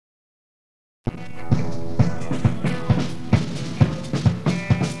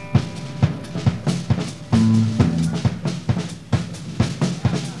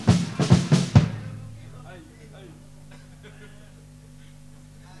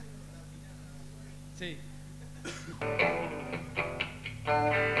Sí.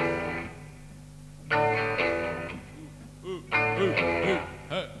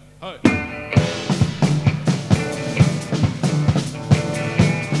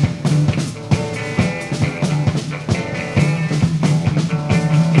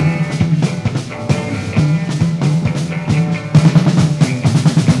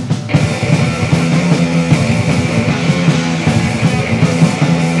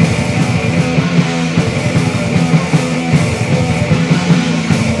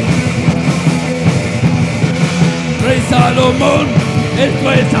 Salomón,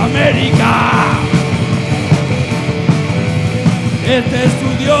 esto es América. Este es su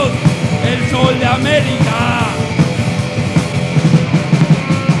dios, el sol de América.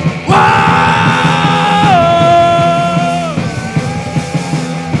 ¡Wow!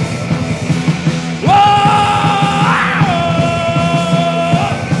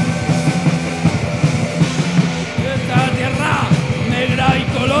 Esta tierra negra y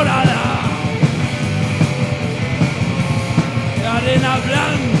colorada, arena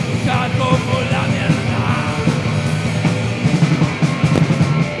blanca como la mierda.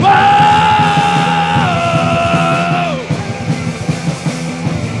 ¡Wow!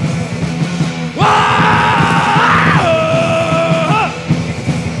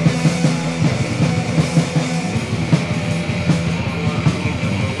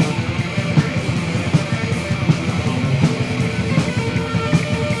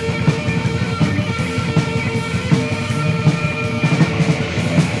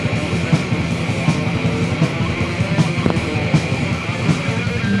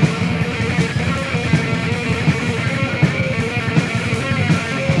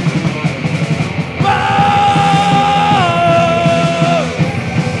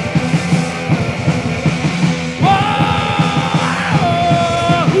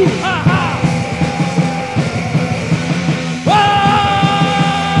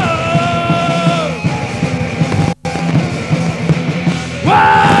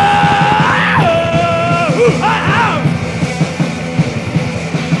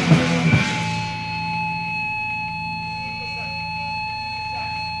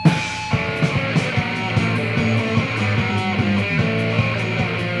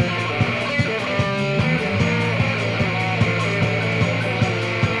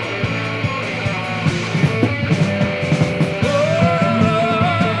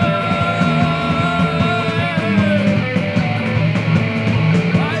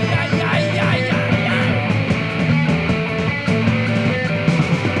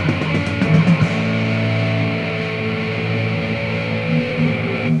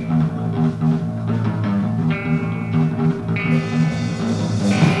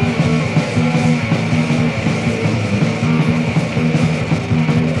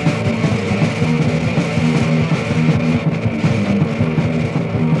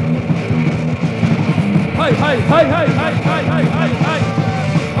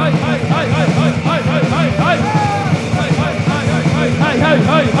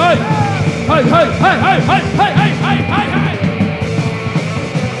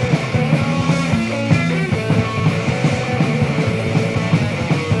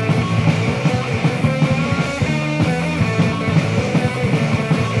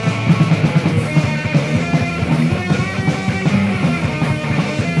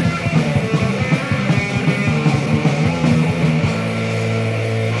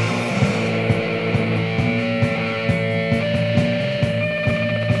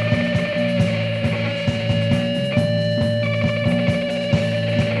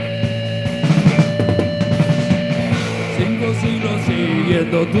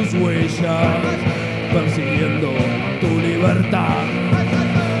 Tus huellas, persiguiendo tu libertad.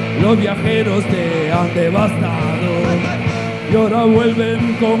 Los viajeros te han devastado y ahora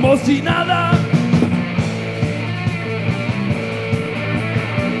vuelven como si nada.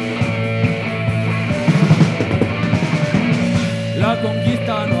 La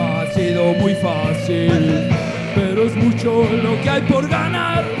conquista no ha sido muy fácil, pero es mucho lo que hay por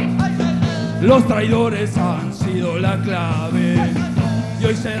ganar. Los traidores han sido la clave y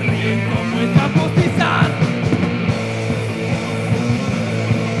hoy se ríen como escapotizar.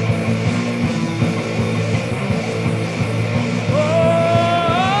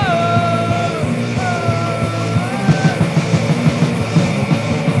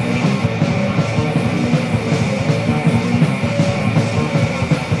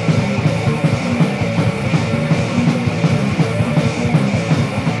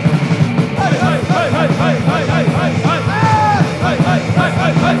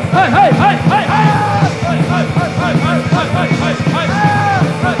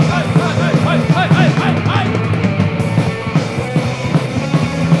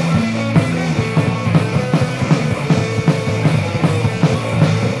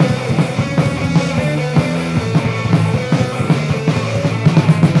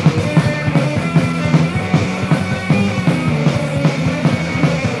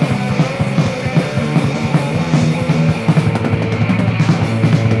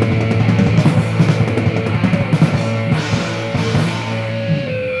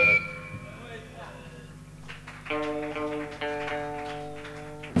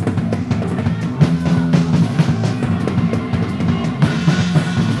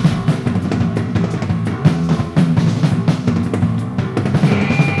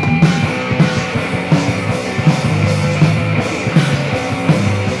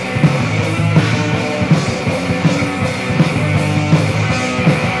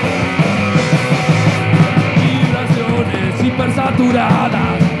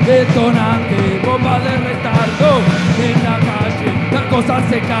 granadas, detonantes, bombas de retardo. En la calle la cosa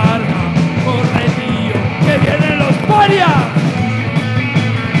se carga. Corre tío, que vienen los parias.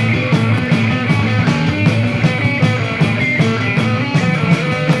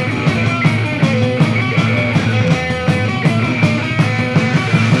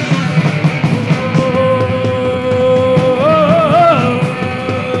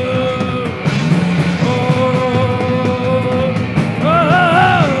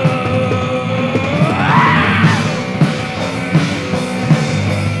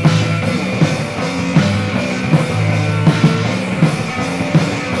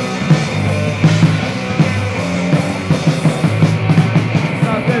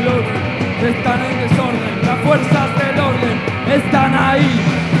 Están en desorden, las fuerzas del orden están ahí.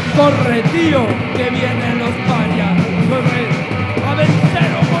 Corre tío, que vienen los parias. Corre a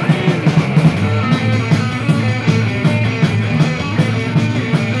vencer o morir.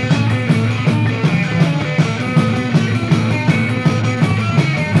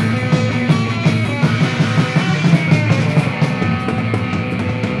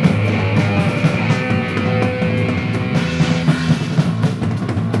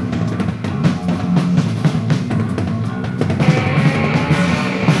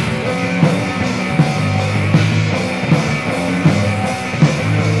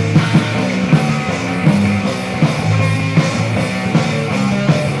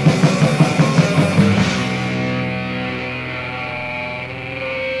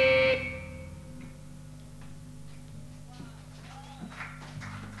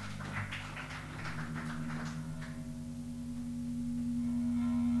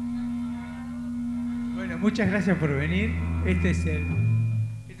 Muchas gracias por venir. Este es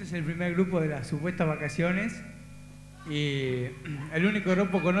el primer grupo de las supuestas vacaciones y el único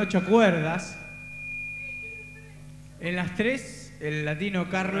grupo con 8 cuerdas. En las 3, el latino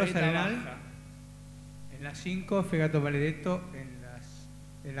Carlos Arenal. En las 5, Fegato Maledetto.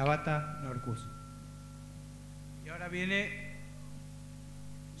 En la bata, Norkus. Y ahora viene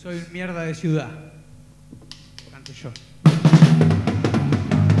Soy un mierda de ciudad. Canto yo.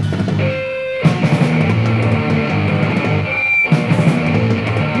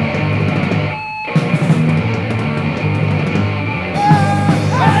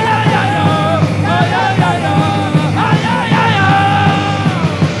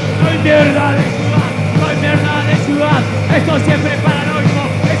 Soy mierda de ciudad, estoy siempre paranoico,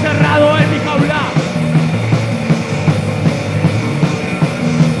 encerrado en mi jaula.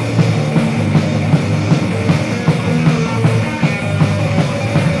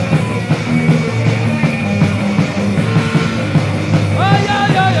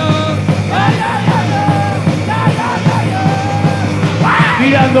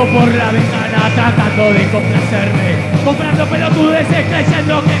 Mirando por la ventana, tratando de complacerme, comprando pelotudeces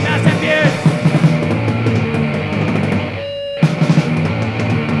creyendo que me hacen bien.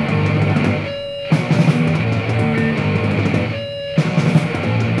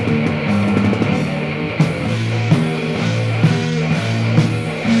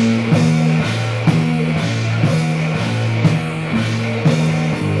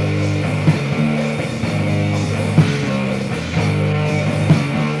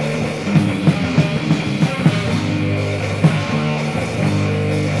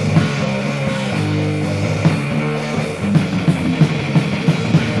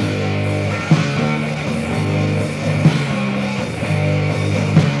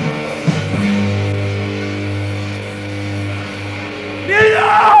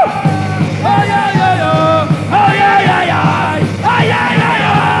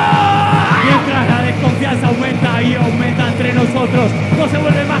 Mientras la desconfianza aumenta y aumenta entre nosotros, no se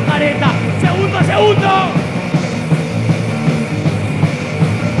vuelve más careta, segundo a segundo.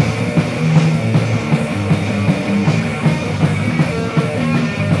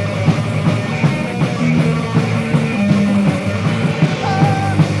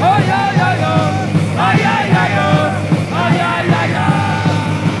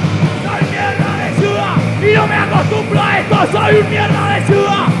 Y no me acostumbro a esto, soy un mierda de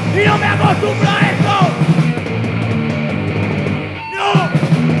ciudad y no me acostumbro a esto. ¡No!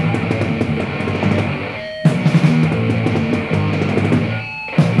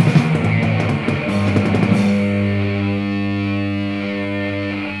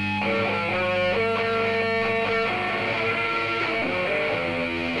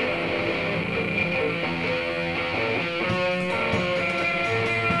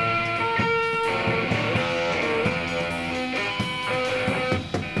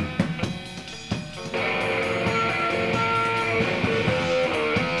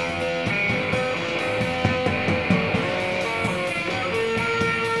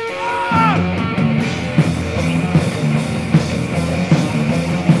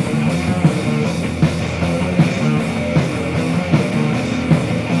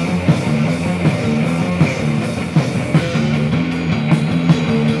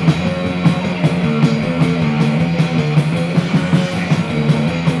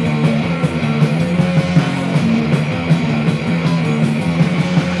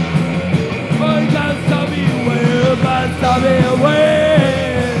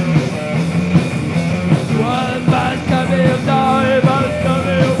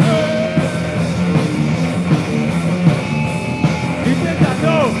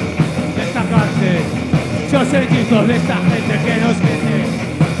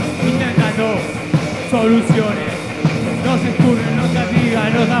 soluciones. Nos escurren, nos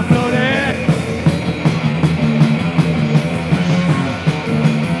castigan, nos dan flores.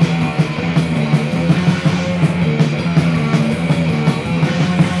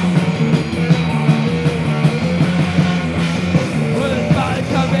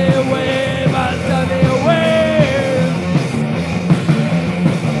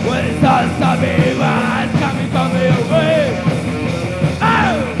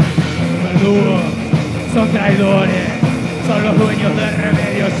 Son traidores, son los dueños de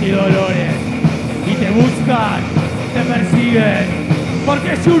remedios y dolores, y te buscan, te persiguen,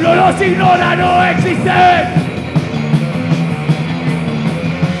 porque si uno los ignora no existen.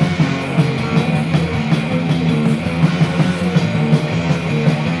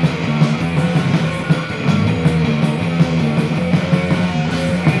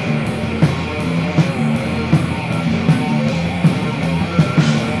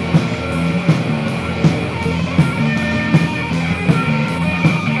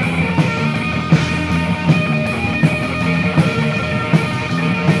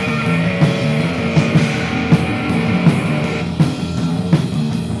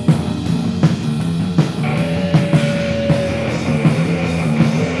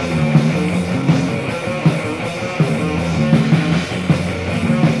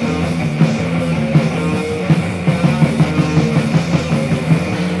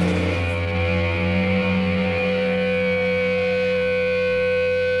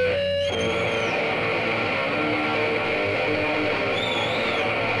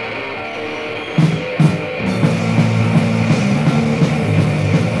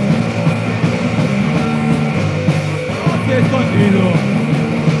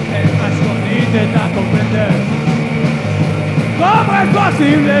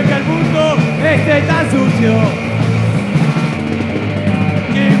 Que el mundo esté tan sucio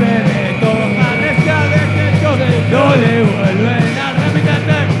y bebe todos mares que a veces no le vuelven a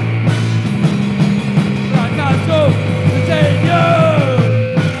remitente. Fracaso, Señor.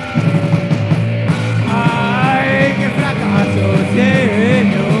 Ay, qué fracaso,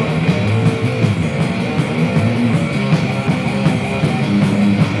 Señor.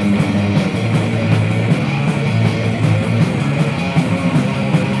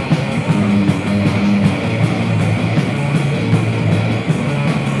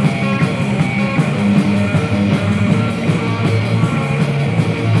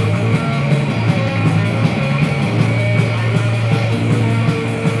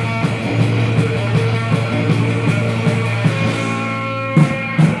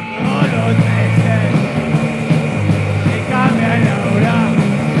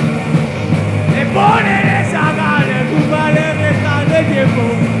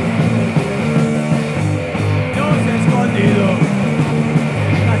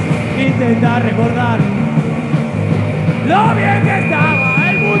 Intenta recordar lo bien que estaba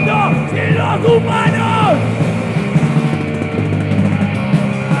el mundo sin los humanos.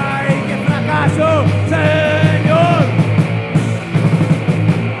 ¡Ay, qué fracaso, Señor!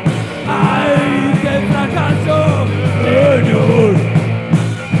 ¡Ay, qué fracaso, Señor!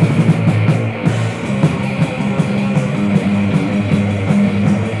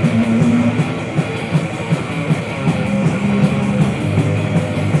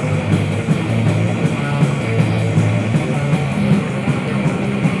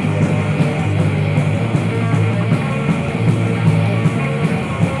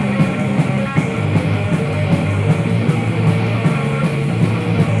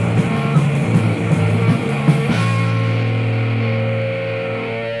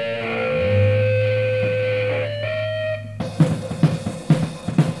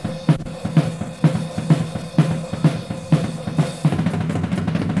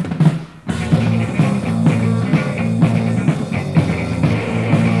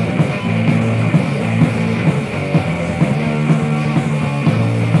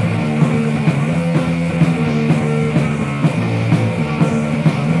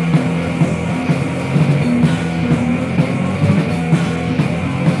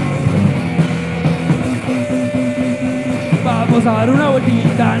 Vamos a dar una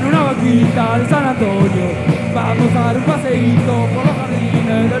vueltita en una vaquita de San Antonio. Vamos a dar un paseíto por los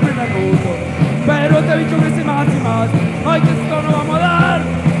jardines del primer punto. Pero este bicho crece más y más. Ay, que esto no vamos a dar.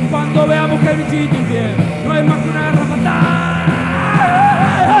 Cuando veamos que el bichito infiel no es más que una guerra fatal.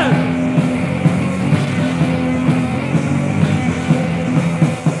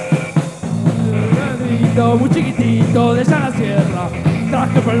 Muy chiquitito, de allá en la sierra. Tras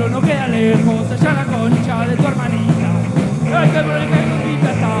que el pueblo no queda lejos, allá en la concha de tu hermanita. Ay, que por el que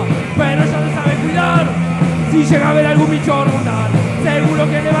escondita está, pero ella no sabe cuidar. Si llega a ver algún bicho rondar, seguro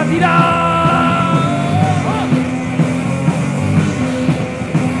que le va a tirar.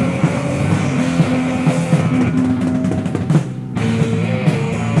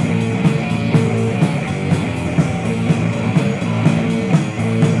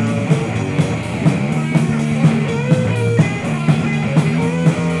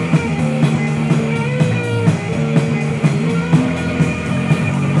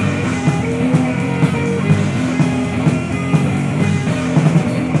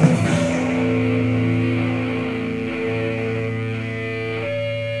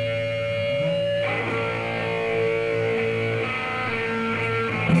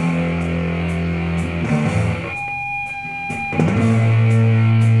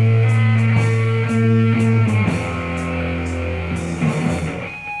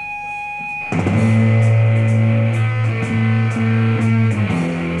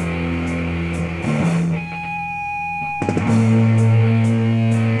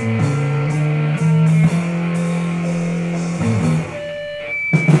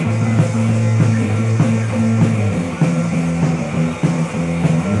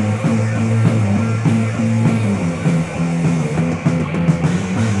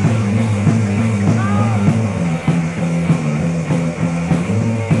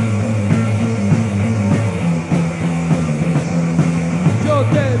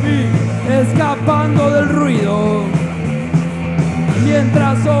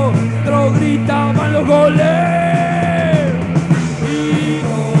 mientras otro gritaban los goles. Y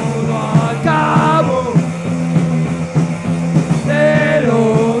todo acabó del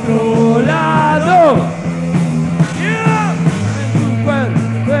otro lado. Yeah. Tu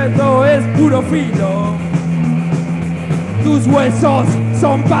cuerpo es puro filo, tus huesos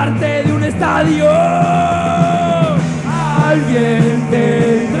son parte de un estadio. Alguien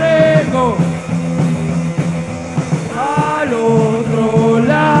te entregó al otro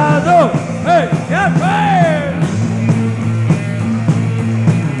lado. ¡Hey! ¡Hey!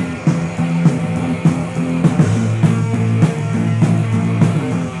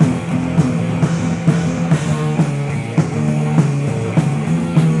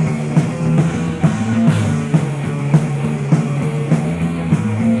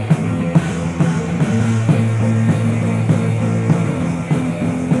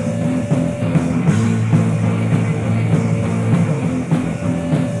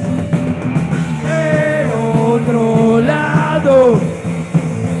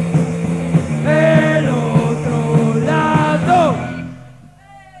 El otro lado.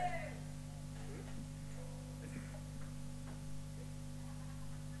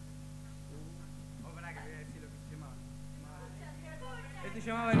 Este se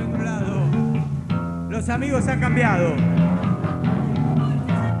llamaba El Otro Lado. Los amigos han cambiado.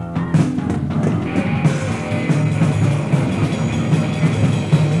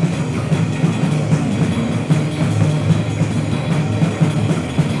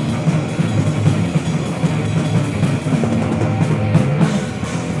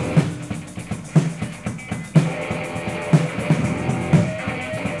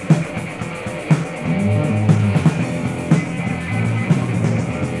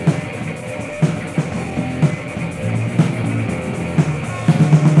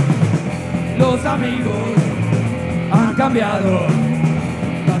 Los amigos han cambiado,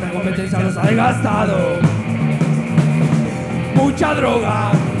 la competencia los ha desgastado. Mucha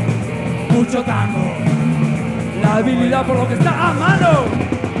droga, mucho tango, la habilidad por lo que está a mano.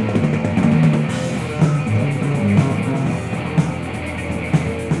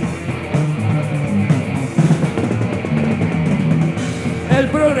 El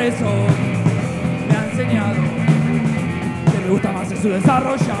progreso me ha enseñado que me gusta más el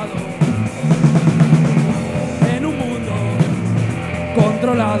subdesarrollado. En un mundo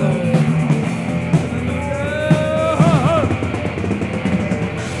controlado.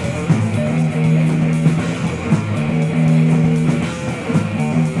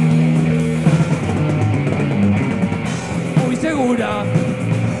 Muy segura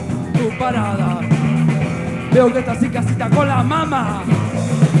tu parada. Veo que estás sin casita con la mamá.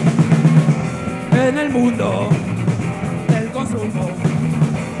 En el mundo del consumo,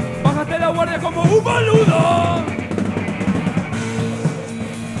 bájate la guardia como un boludo.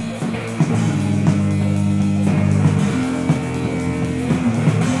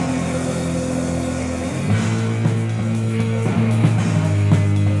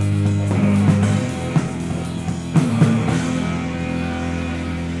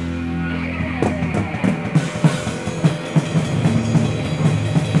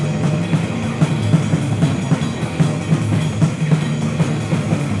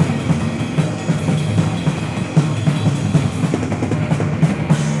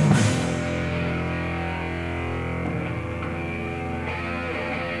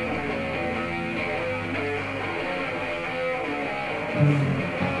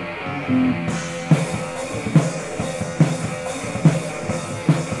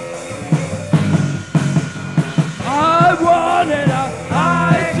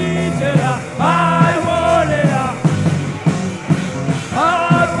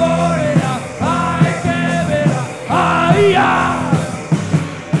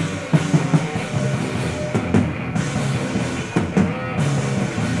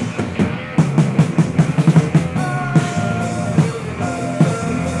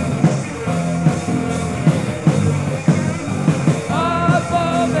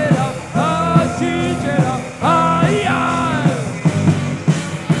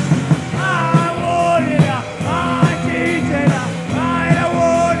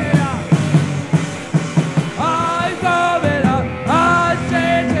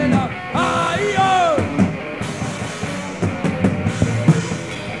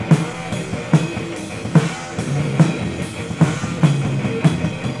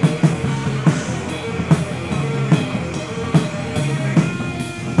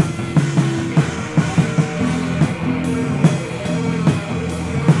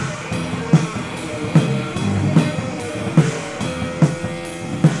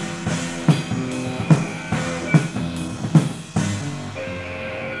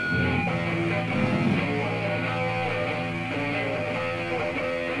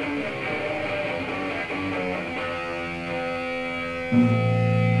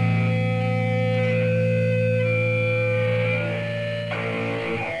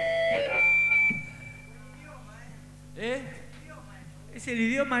 Es el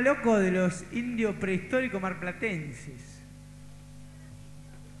idioma loco de los indios prehistóricos marplatenses.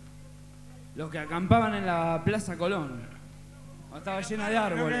 Los que acampaban en la Plaza Colón. Estaba llena de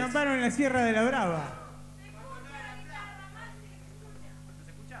árboles. Los que acamparon en la Sierra de la Brava.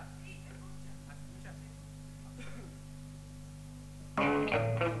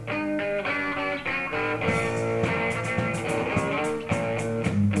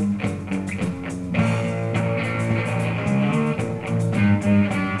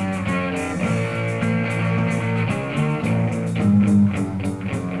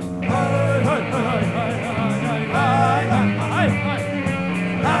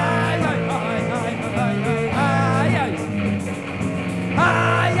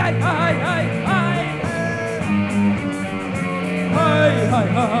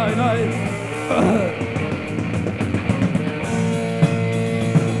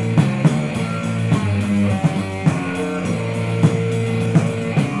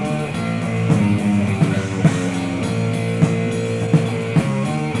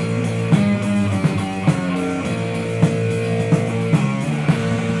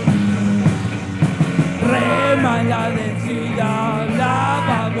 Rema la densidad,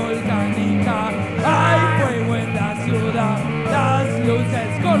 lava volcánica, hay fuego en la ciudad, las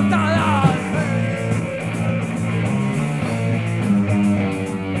luces cortadas.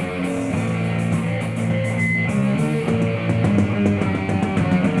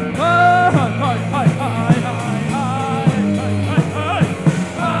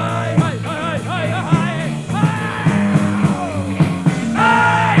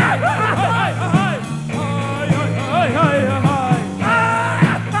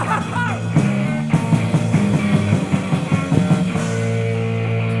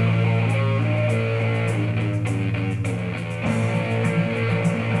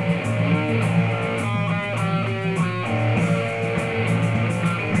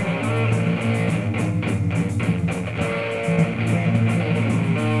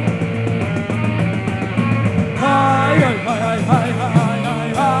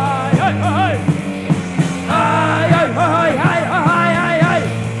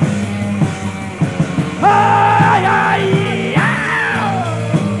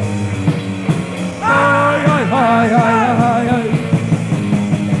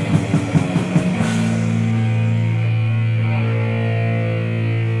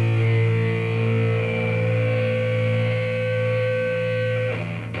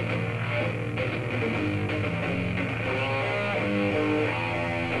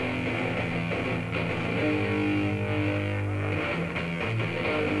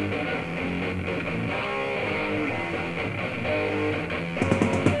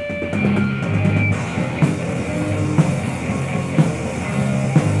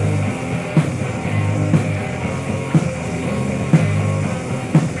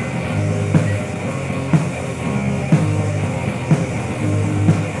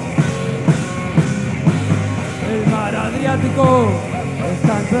 Adriático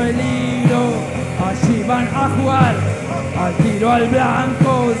está en peligro, allí van a jugar al tiro al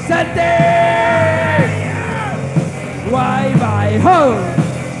blanco, ¡sete! Guay, bye, ho.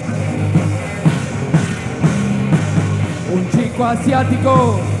 Un chico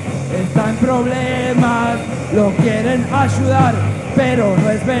asiático está en problemas, lo quieren ayudar, pero no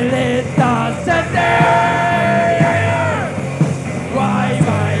es veleta, ¡sete! Guay,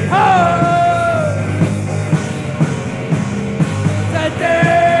 bye, ho.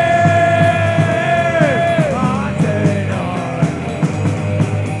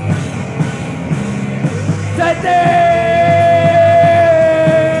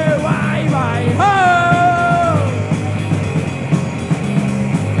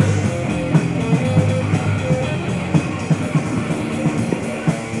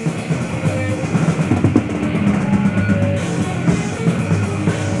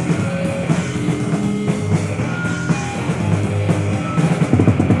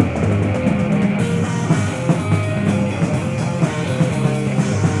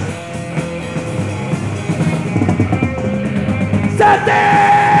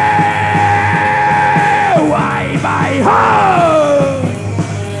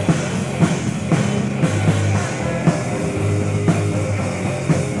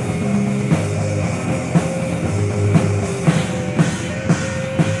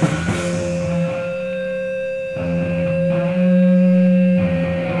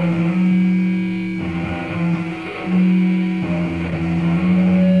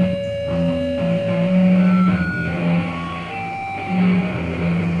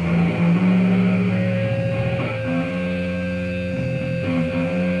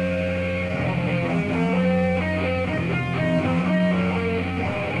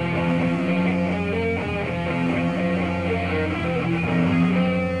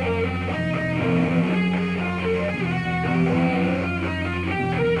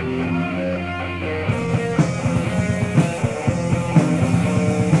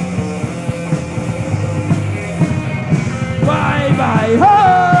 bye, ho.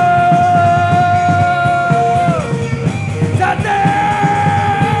 Sate.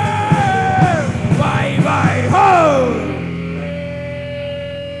 Bye, bye, ho.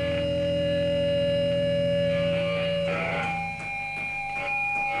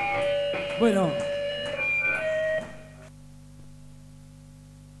 Bueno,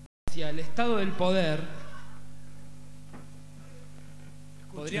 hacia el estado del poder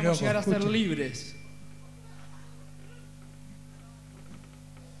podríamos llegar a ser libres.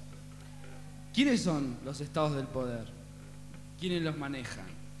 ¿Quiénes son los estados del poder? ¿Quiénes los manejan?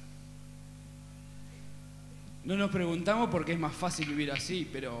 No nos preguntamos porque es más fácil vivir así,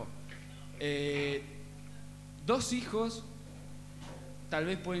 pero 2 hijos tal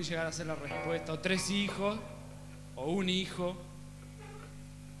vez pueden llegar a ser la respuesta, o 3 hijos, o 1 hijo,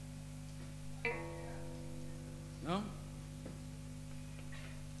 ¿no?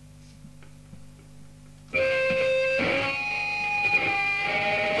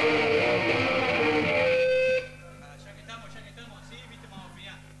 Ya que estamos así, viste, vamos a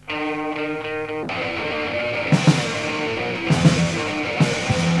opinar.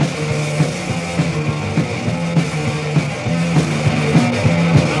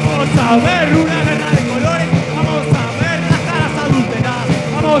 Vamos a ver una guerra de colores, vamos a ver las caras adulteradas,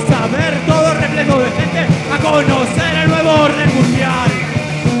 vamos a ver todo repleto de gente, a conocer el nuevo orden mundial.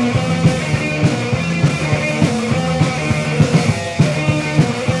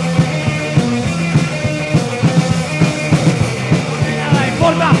 Donde nada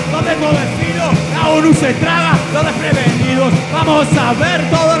importa, donde todo es fino, la ONU se traga los desprevenidos. Vamos a ver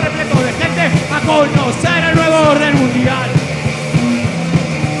todo repleto de gente, a conocer el nuevo orden mundial.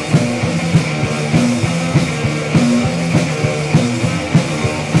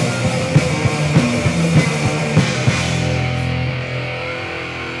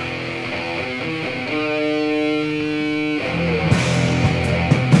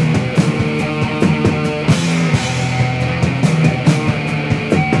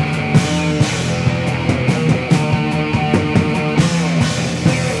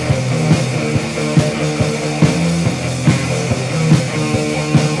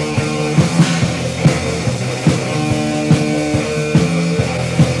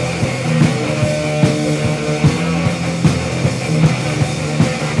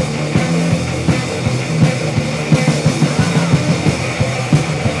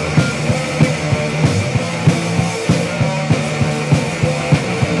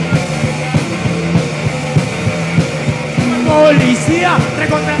 Policía,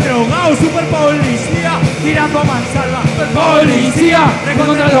 recontra drogado, superpolicía, tirando a mansalva. Superpolicía,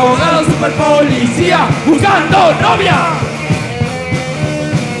 recontra drogado, superpolicía, buscando novia.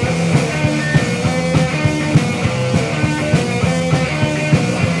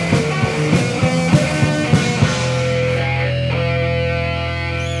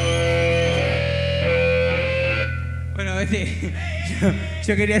 Bueno,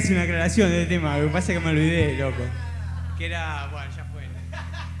 yo quería hacer una aclaración del tema, lo que pasa es que me olvidé, loco. Que era, bueno, ya fue.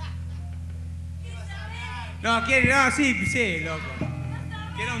 No, sí, loco.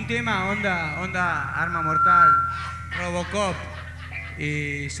 Que era un tema onda arma mortal, Robocop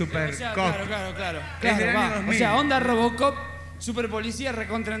y Super O sea, Cop. claro, Es del año va. 2000. O sea, onda Robocop, superpolicía,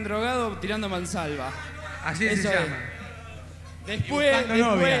 recontra endrogado, tirando mansalva. Así Eso se es. llama. Después, buscando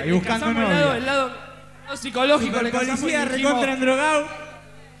novia, y buscando descansamos novia. el lado psicológico, le casamos y Superpolicía, dijimos, recontra drogado,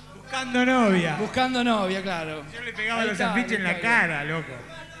 buscando novia. buscando novia, claro. Yo le pegaba Ahí los está, afiches en la ahí está. cara, loco.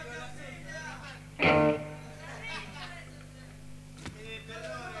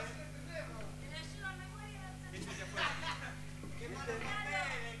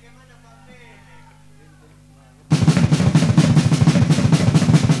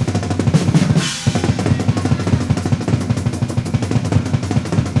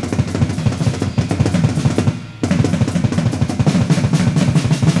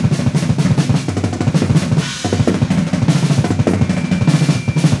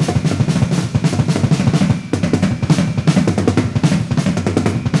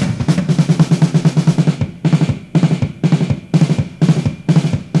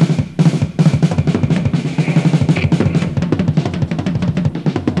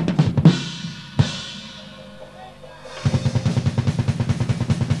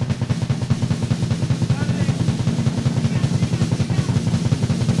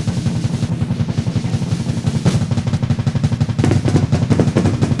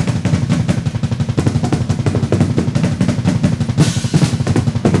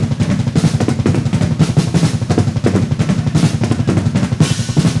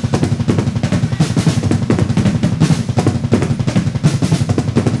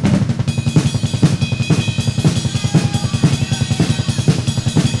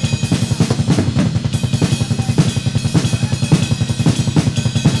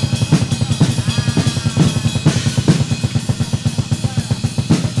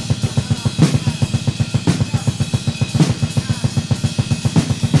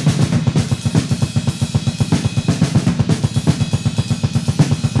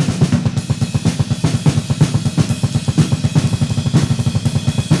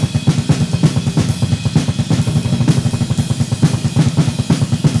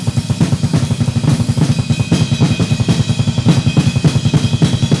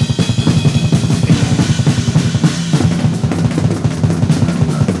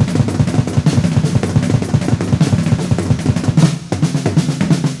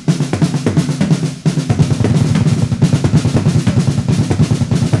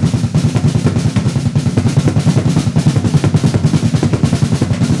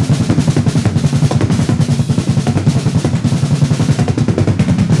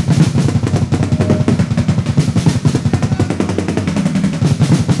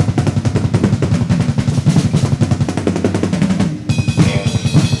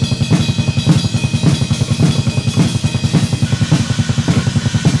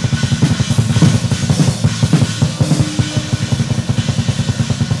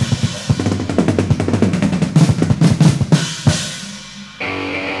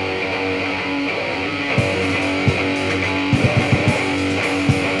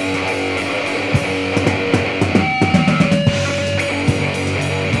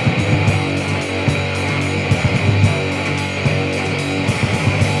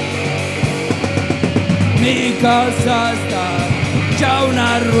 casa está ya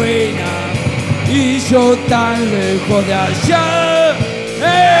una ruina y yo tan lejos de allá.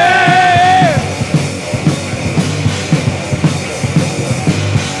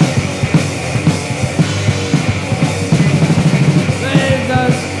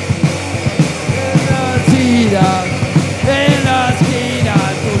 En la esquina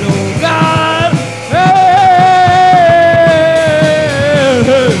tu lugar.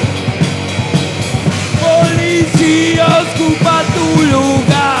 Policía ocupa tu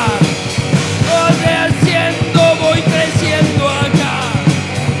lugar. Voy creciendo acá.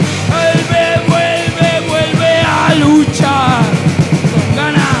 Vuelve a luchar.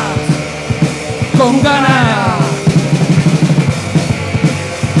 Con ganas.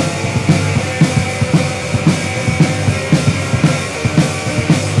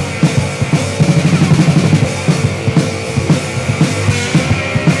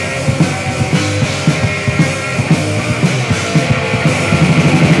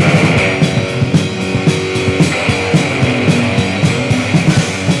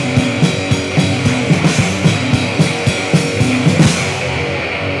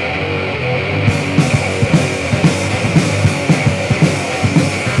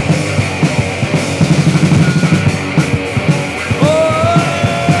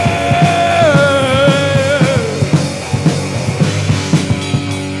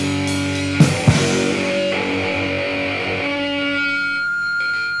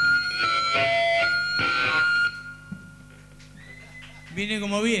 Viene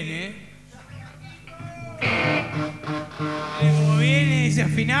como viene, ¿eh? Viene como viene,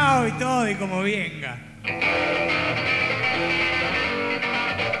 desafinado y todo, y como venga.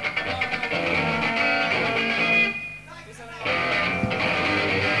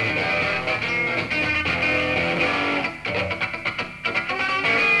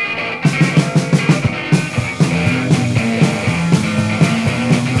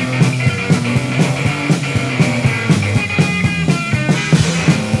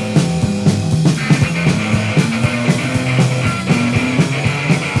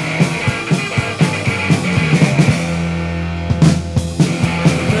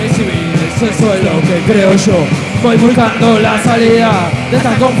 Eso es lo que creo yo. Voy buscando la salida de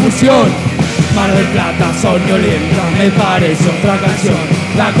esta confusión. Mar del Plata, soñolienta, me parece otra canción.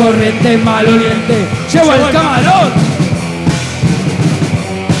 La corriente maloliente, llevo el camarón.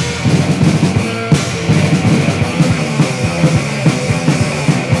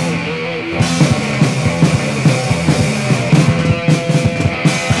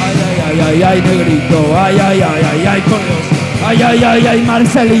 Ay, negrito, ay, por Dios. Ay,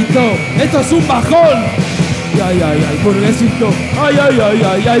 Marcelito, esto es un bajón. Ay, burguesito.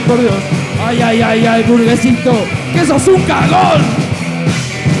 Ay, por Dios. Ay, burguesito, que sos un cagón.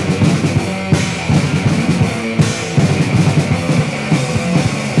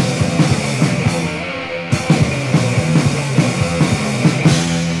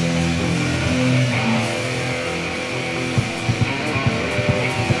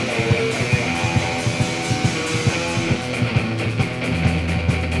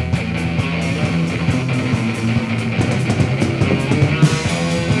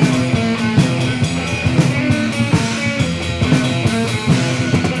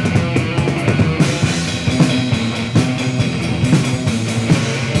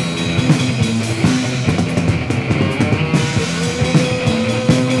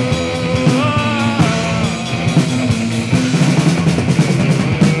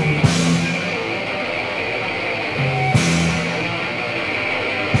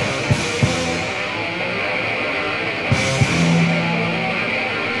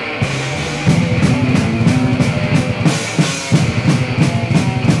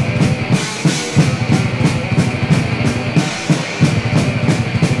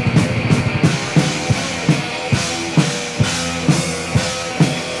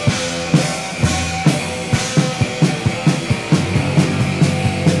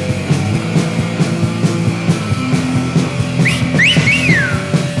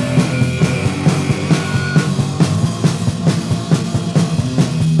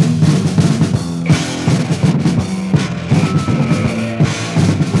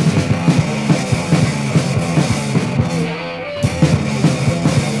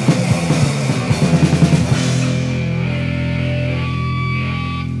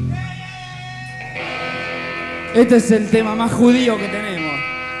 Este es el tema más judío que tenemos.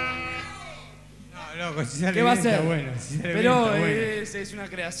 No, loco, si sale ¿Qué va a bien ser? está bueno. Si sale Pero bien está bueno. es una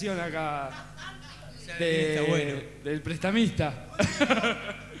creación acá Si sale bien está bueno. del prestamista.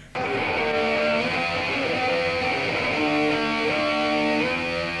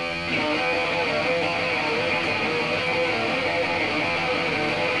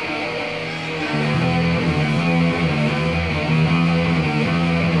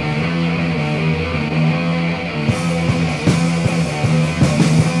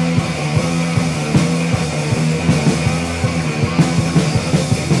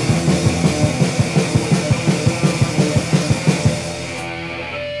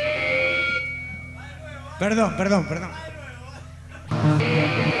 Perdón.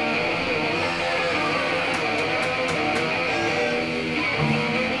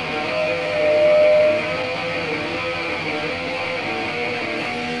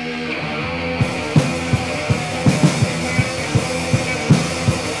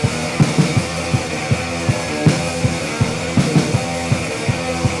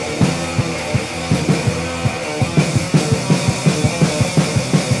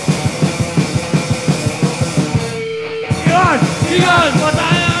 ¡Sigan!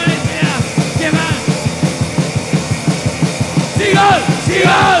 ¡Botada la policía! ¿Qué más? ¡Sigan!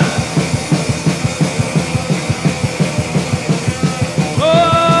 ¡Sigan!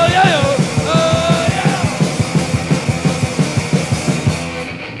 ¡Oh, ya, yo! ¡Oh, ya!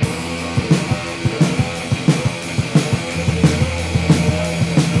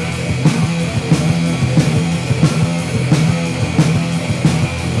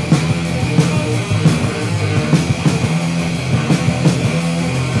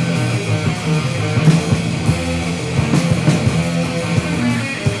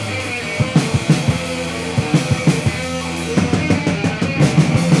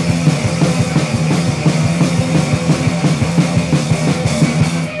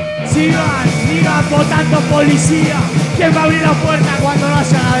 Sigan votando policía. ¿Quién va a abrir la puerta cuando no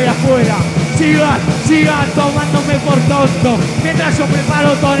haya nadie afuera? Sigan tomándome por tonto mientras yo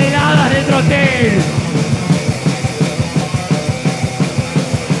preparo toneladas de trotel.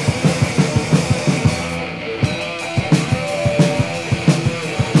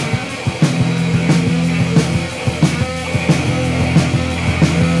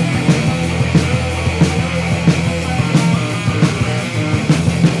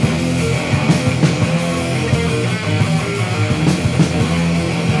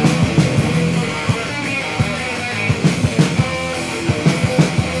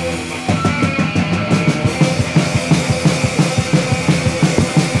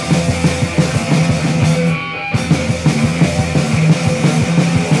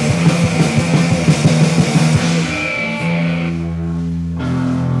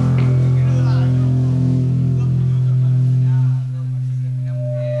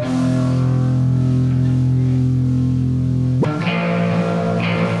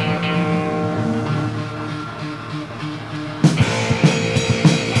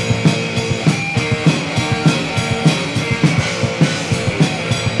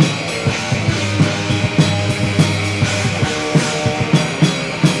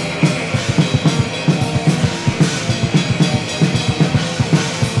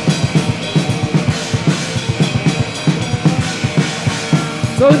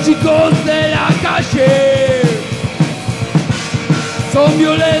 Son chicos de la calle, son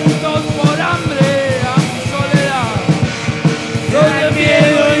violentos por hambre, a soledad, son de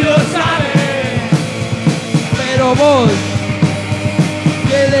miedo y lo saben, pero vos,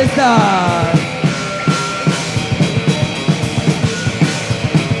 ¿qué les das?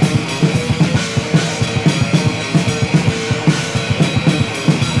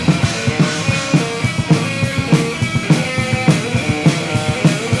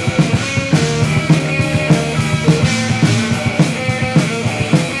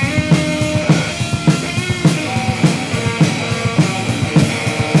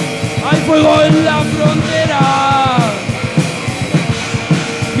 Fuego en la frontera,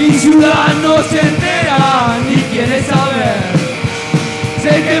 mi ciudad no se entera ni quiere saber,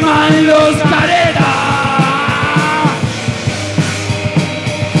 se queman los caretas.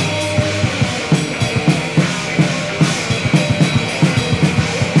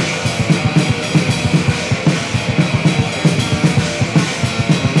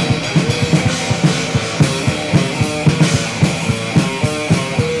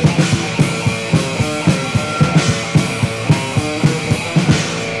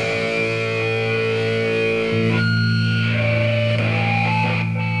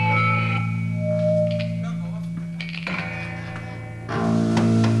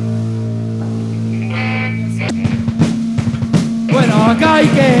 Acá hay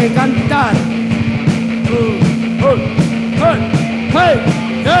que cantar.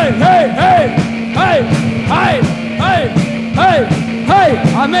 Hey,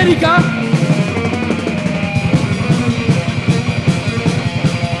 América.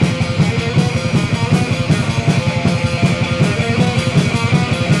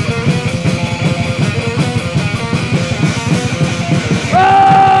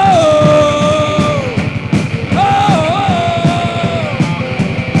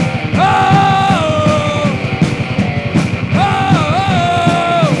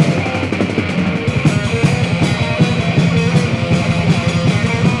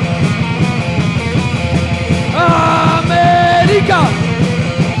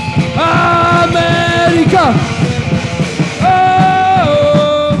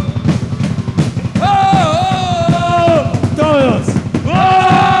 Todos.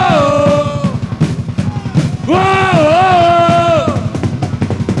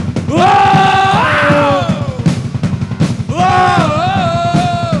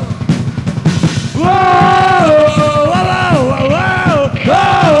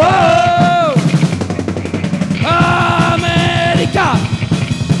 América,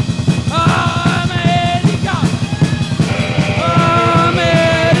 América,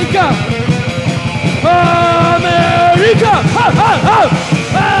 América, América.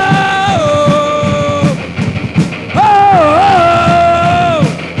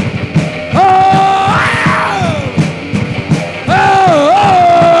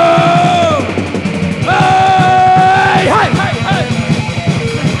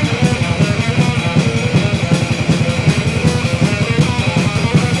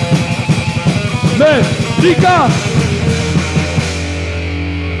 América.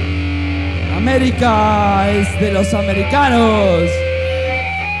 América es de los americanos.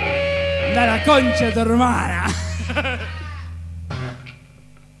 Da la concha de tu hermana.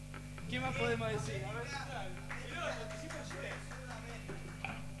 ¿Qué más podemos decir? A ver,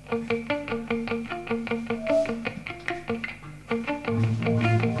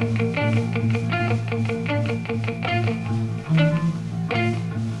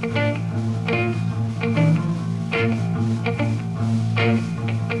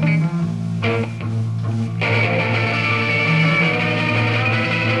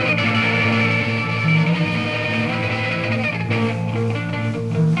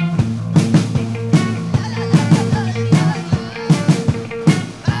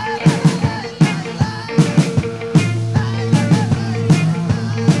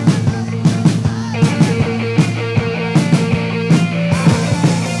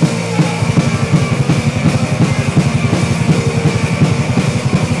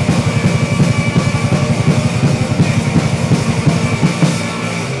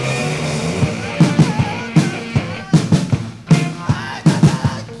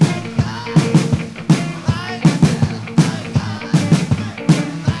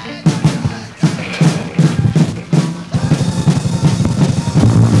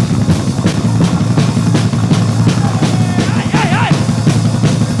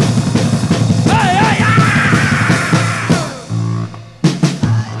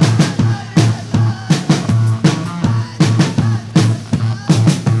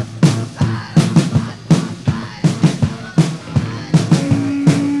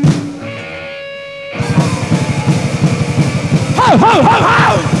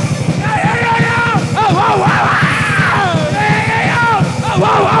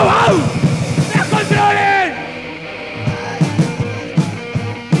 Wow!